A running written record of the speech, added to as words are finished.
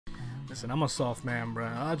Listen, I'm a soft man, bro.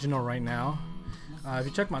 I'll let you know right now. If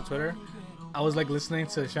you check my Twitter, I was like listening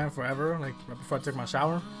to Shine Forever, like right before I took my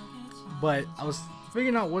shower. But I was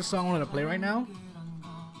figuring out what song I wanted to play right now,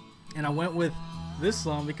 and I went with this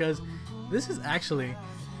song because this is actually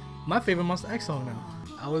my favorite Monsta song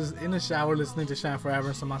now. I was in the shower listening to Shine Forever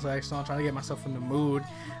and some Monsta song, trying to get myself in the mood.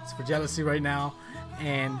 It's for Jealousy right now,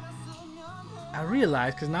 and I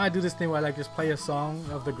realized, because now I do this thing where I like just play a song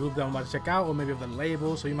of the group that I'm about to check out, or maybe of the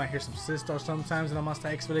label, so you might hear some Sister sometimes in a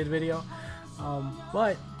Monsta related video.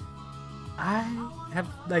 But I have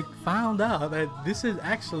like found out that this is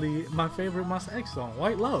actually my favorite Monsta song,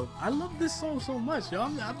 White Love. I love this song so much, yo.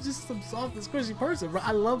 I'm just some soft and squishy person, but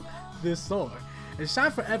I love this song. And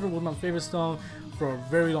Shine Forever was my favorite song for a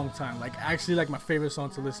very long time. Like actually like my favorite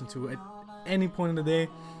song to listen to at any point in the day.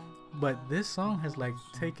 But this song has like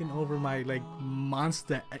taken over my like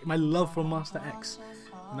my love for Monsta.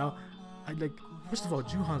 You know, I like, first of all,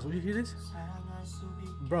 Juhans, will you hear this?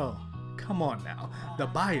 Bro, come on now. The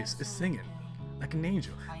Bias is singing like an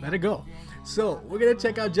angel. Let it go. So we're gonna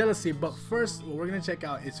check out Jealousy, but first what we're gonna check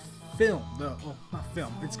out is Film. Not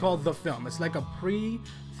Film. It's called The Film. It's like a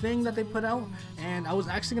thing that they put out, and I was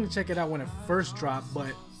actually gonna check it out when it first dropped,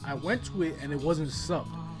 but I went to it and it wasn't subbed.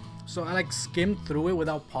 So I like skimmed through it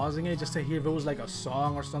without pausing it just to hear if it was like a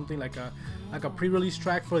song or something, like a pre-release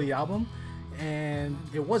track for the album, and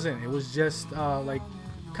it wasn't. It was just like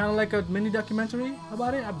kind of like a mini documentary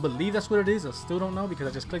about it. I believe that's what it is. I still don't know because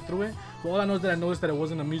I just clicked through it. But all I know is that I noticed that it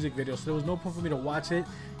wasn't a music video, so there was no point for me to watch it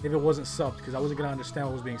if it wasn't subbed, because I wasn't gonna understand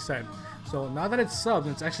what was being said. So now that it's subbed,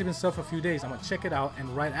 and it's actually been subbed for a few days, I'm gonna check it out,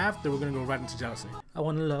 and right after we're gonna go right into Jealousy. I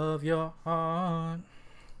wanna love your heart.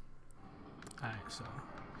 Alright, so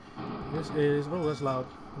this is, oh, that's loud.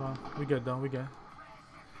 Hold on. We good though, we good.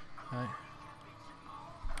 Alright.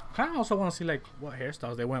 Kinda also wanna see like what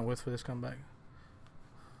hairstyles they went with for this comeback.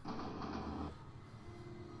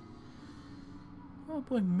 Oh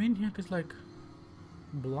boy, Minhyuk is like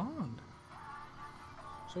blonde.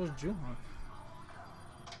 So is Juhan.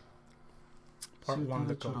 Part 1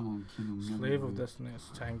 the code. Slave of Destiny is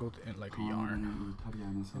tangled in like a yarn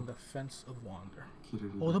in the fence of wander.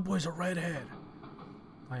 Oh, the boy's a redhead.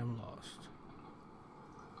 I am lost.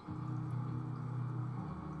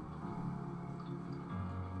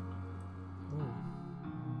 Ooh.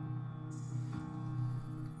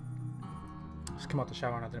 Just came out the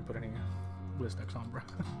shower and I didn't put any 몬스타엑스 on, bro.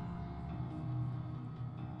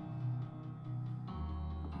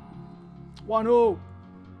 Wano!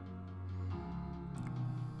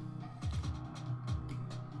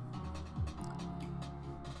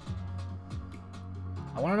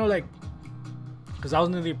 I want to know, like, because I was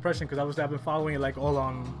under the impression, because I've been following it like all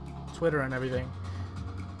on Twitter and everything,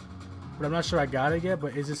 but I'm not sure I got it yet.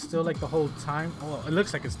 But is it still like the whole time? Oh, it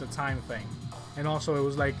looks like it's the time thing. And also it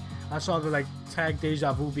was like I saw the like tag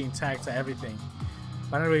Deja Vu being tagged to everything,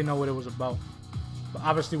 but I didn't really know what it was about. But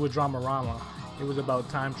obviously with Dramarama, it was about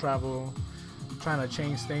time travel, trying to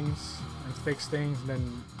change things and fix things, and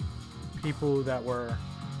then people that were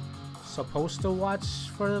supposed to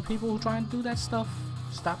watch for the people who try and do that stuff,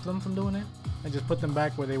 stop them from doing it and just put them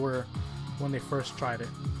back where they were when they first tried it,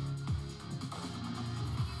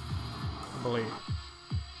 I believe.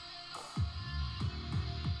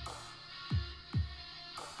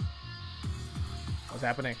 What's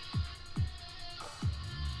happening?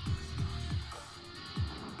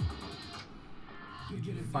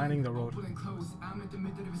 Finding the road.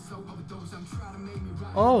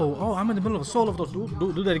 Oh, I'm in the middle of a solo of those.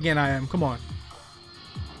 Do that again. I am. Come on.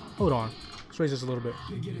 Hold on. Let's raise this a little bit.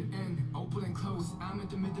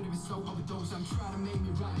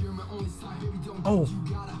 Oh.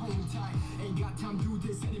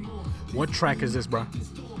 What track is this, bro?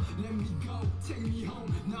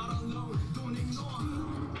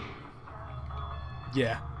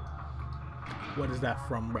 Yeah. What is that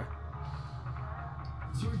from, bro?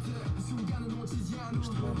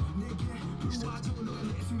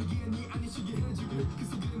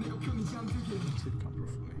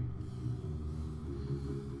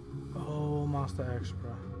 Oh, Monsta,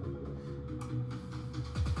 bro.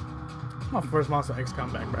 My first Monsta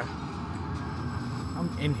comeback, bro. I'm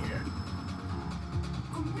in here.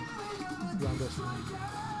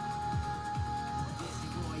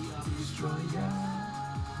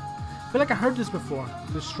 I feel like I heard this before.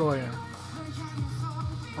 Destroyer.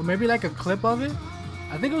 Or maybe like a clip of it.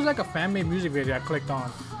 I think it was like a fan-made music video I clicked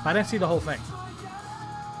on, but I didn't see the whole thing.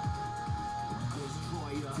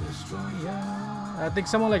 I think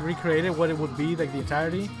someone like recreated what it would be, like the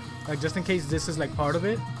entirety, like just in case this is like part of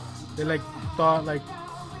it. They like thought like,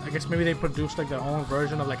 I guess maybe they produced like their own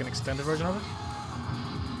version of like an extended version of it.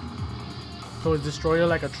 So is Destroyer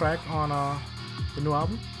like a track on the new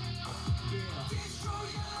album?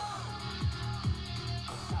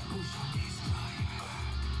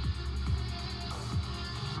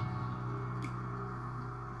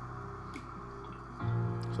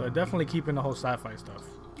 So they're definitely keeping the whole sci-fi stuff.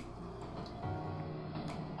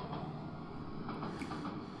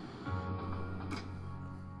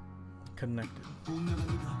 Connected.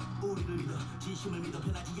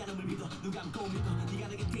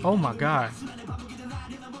 Oh my god.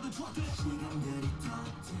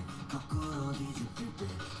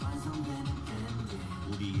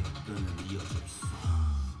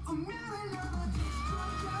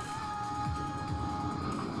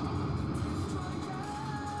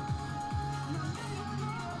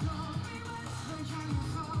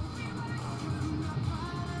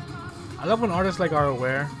 I love when artists like are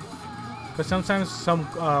aware, because sometimes some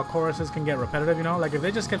choruses can get repetitive, you know, like if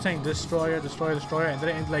they just kept saying destroyer, destroyer, destroyer, and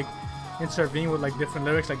then like intervene with like different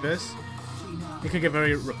lyrics like this, it could get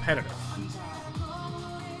very repetitive.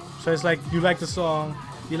 So it's like you like the song,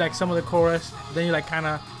 you like some of the chorus, then you like kind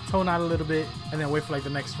of tone out a little bit, and then wait for like the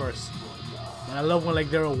next verse. And I love when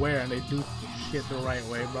like they're aware and they do shit the right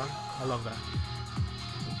way, bro. I love that.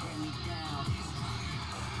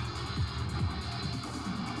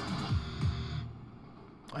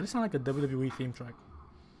 Oh, this sounds like a WWE theme track.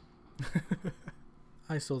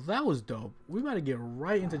 Alright, so that was dope. We about to get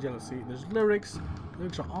right into Jealousy. There's lyrics.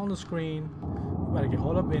 Lyrics are on the screen. We about to get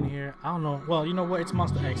all up in here. I don't know. Well, you know what? It's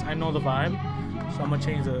Monsta X. I know the vibe. So I'm going to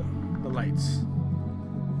change the lights.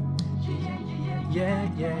 Yeah,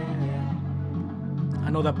 yeah. I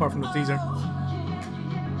know that part from the teaser.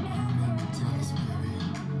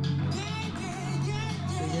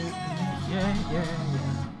 Yeah.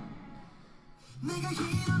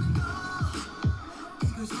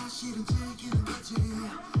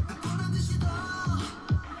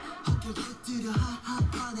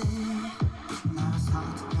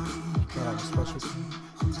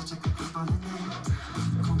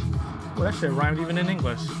 Well, that shit rhymed even in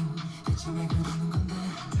English.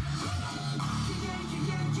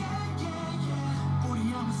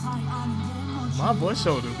 My voice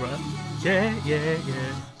shoulder, bro. Yeah.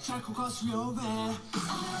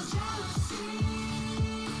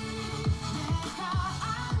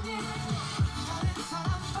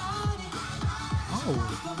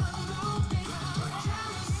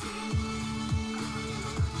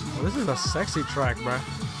 Oh, this is a sexy track, bro.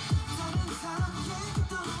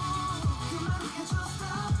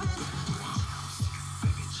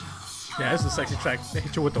 Yeah, this is a sexy track. They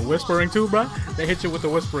hit you with the whispering too, bro. They hit you with the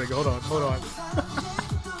whispering. Hold on.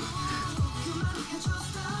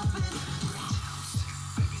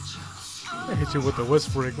 They hit you with the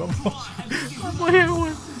whispering. My boy here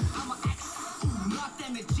one.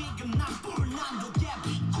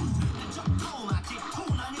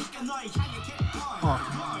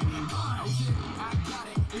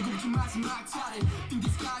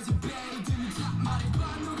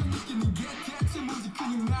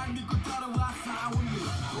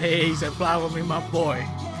 Hey, he said, "Fly with me, my boy."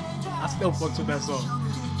 I still fucks with that song.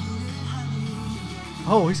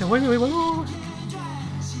 Oh, he said, "Wait.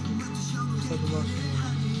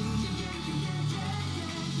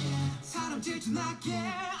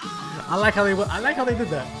 I like how they did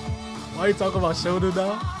that. Why are you talking about shoulder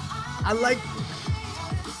though? I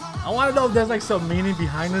want to know if there's like some meaning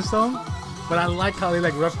behind this song, but I like how they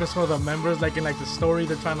like reference one of the members, like in like the story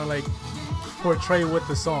they're trying to like portray with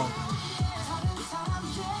the song.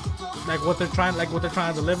 Like what they're trying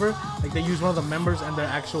to deliver, like they use one of the members and their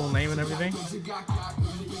actual name and everything.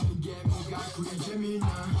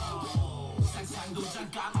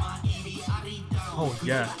 Oh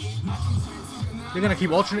yeah, you're gonna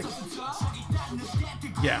keep alternating.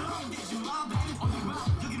 Yeah.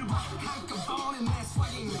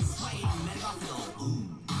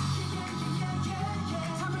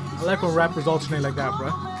 I like when rappers alternate like that,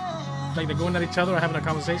 bro. Like they're going at each other or having a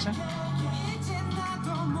conversation.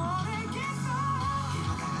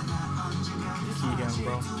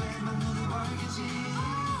 Bro.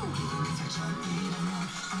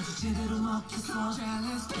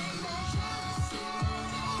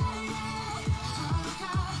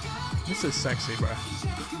 This is sexy, bro.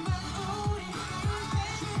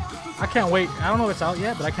 I can't wait. I don't know if it's out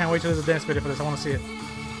yet, but I can't wait till there's a dance video for this. I want to see it.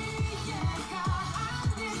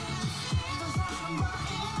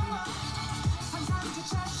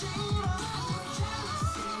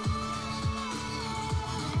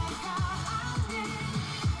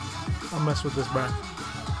 I mess with this, bro.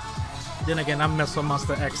 Then again, I mess with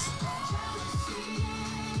Monsta X.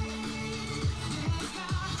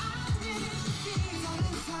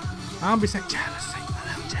 I don't be saying jealousy. I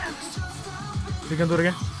love jealousy. You can do it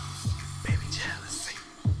again. Baby jealousy.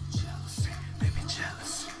 Baby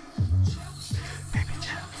jealousy. Baby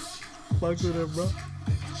jealousy. Fuck with it, bro.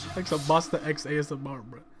 Like some Monsta ASMR,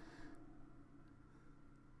 bro.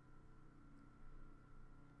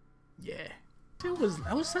 Yeah.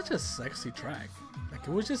 That was such a sexy track. Like,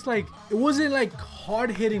 it was just like, it wasn't like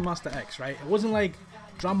hard hitting Monsta right? It wasn't like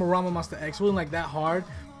Drama Rama Monsta X. It wasn't like that hard,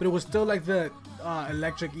 but it was still like the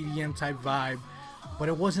electric EDM type vibe, but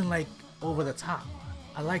it wasn't like over the top.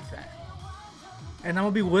 I like that. And I'm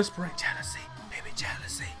gonna be whispering jealousy, baby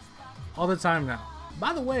jealousy, all the time now.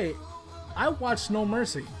 By the way, I watched No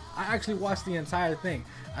Mercy. I actually watched the entire thing.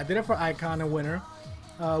 I did it for Icon and Winner.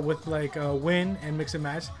 With like Win and Mix and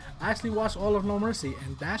Match. I actually watched all of No Mercy,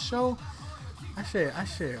 and that show,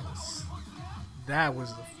 that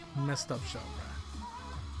was a messed up show,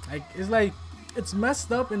 bro. Like it's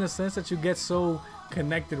messed up in the sense that you get so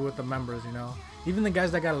connected with the members, you know. Even the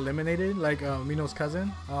guys that got eliminated, like Mino's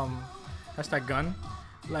cousin, hashtag Gun,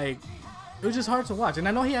 like it was just hard to watch. And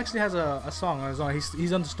I know he actually has a song on his own.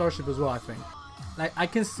 He's on the Starship as well, I think. Like I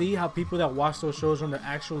can see how people that watch those shows when they're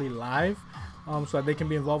actually live, so that they can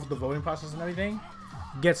be involved with the voting process and everything,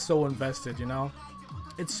 get so invested, you know.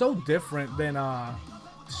 It's so different than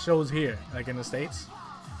shows here, like in the States.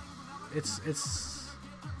 It's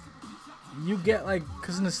you get like,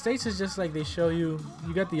 because in the States it's just like they show you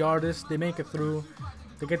get the artist, they make it through,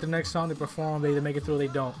 they get the next song, they perform, they make it through, they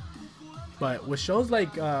don't. But with shows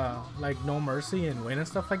like No Mercy and Win and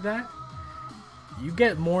stuff like that, you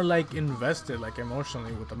get more like invested, like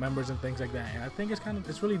emotionally with the members and things like that, and I think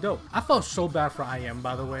it's really dope. I felt so bad for IM,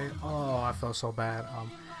 by the way. Oh, I felt so bad.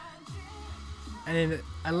 And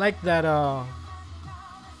I like that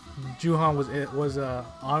Juhan was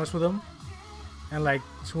honest with him, and like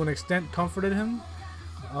to an extent comforted him,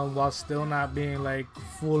 while still not being like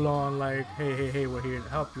full on like, hey, we're here to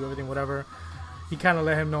help you, everything, whatever. He kind of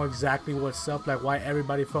let him know exactly what's up, like why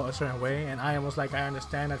everybody felt a certain way, and IM was like, I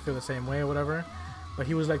understand, I feel the same way, or whatever. But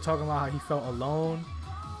he was like talking about how he felt alone,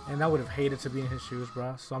 and I would have hated to be in his shoes,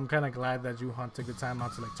 bro. So I'm kind of glad that Juhan took the time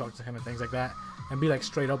out to like talk to him and things like that, and be like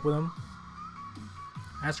straight up with him.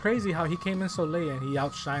 That's crazy how he came in so late and he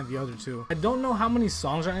outshined the other two. I don't know how many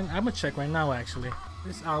songs are in. I'm gonna check right now actually.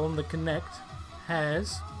 This album, The Connect,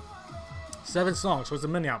 has 7 songs, so it's a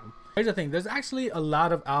mini album. Here's the thing, there's actually a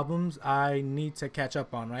lot of albums I need to catch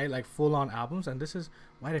up on, right? Like full on albums, and this is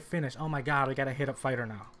why they finish. Oh my god, we gotta hit up Fighter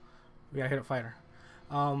now. We gotta hit up Fighter.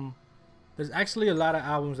 There's actually a lot of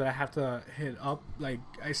albums that I have to hit up. Like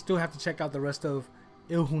I still have to check out the rest of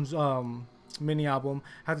Ilhun's mini album.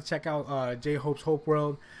 I have to check out J-Hope's Hope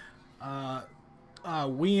World.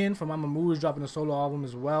 Wien from Mamamoo is dropping a solo album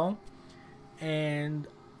as well. And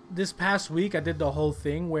this past week I did the whole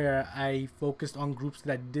thing where I focused on groups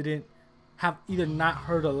that I didn't have either not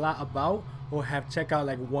heard a lot about or have checked out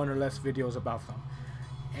like 1 or less videos about them.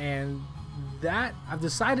 And that I've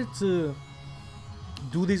decided to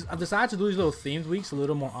do these little themed weeks a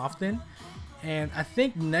little more often, and I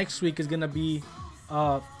think next week is gonna be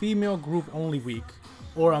a female group only week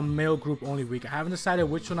or a male group only week. I haven't decided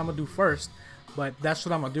which one I'm gonna do first, but that's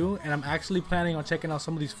what I'm gonna do. And I'm actually planning on checking out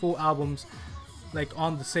some of these full albums like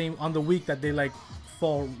on the week that they like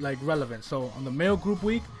fall like relevant. So on the male group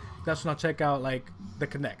week, that's when I'll check out like The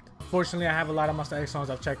Connect. Fortunately, I have a lot of Monsta songs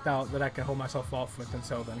I've checked out that I can hold myself off with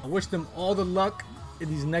until then. I wish them all the luck in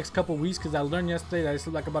these next couple weeks, because I learned yesterday that it's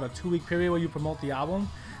like about a 2-week period where you promote the album.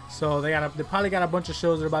 So they probably got a bunch of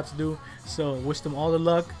shows they're about to do. So wish them all the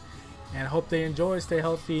luck, and hope they enjoy, stay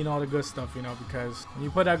healthy, and all the good stuff, you know, because when you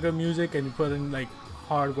put out good music and you put in like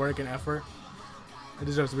hard work and effort, it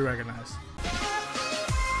deserves to be recognized.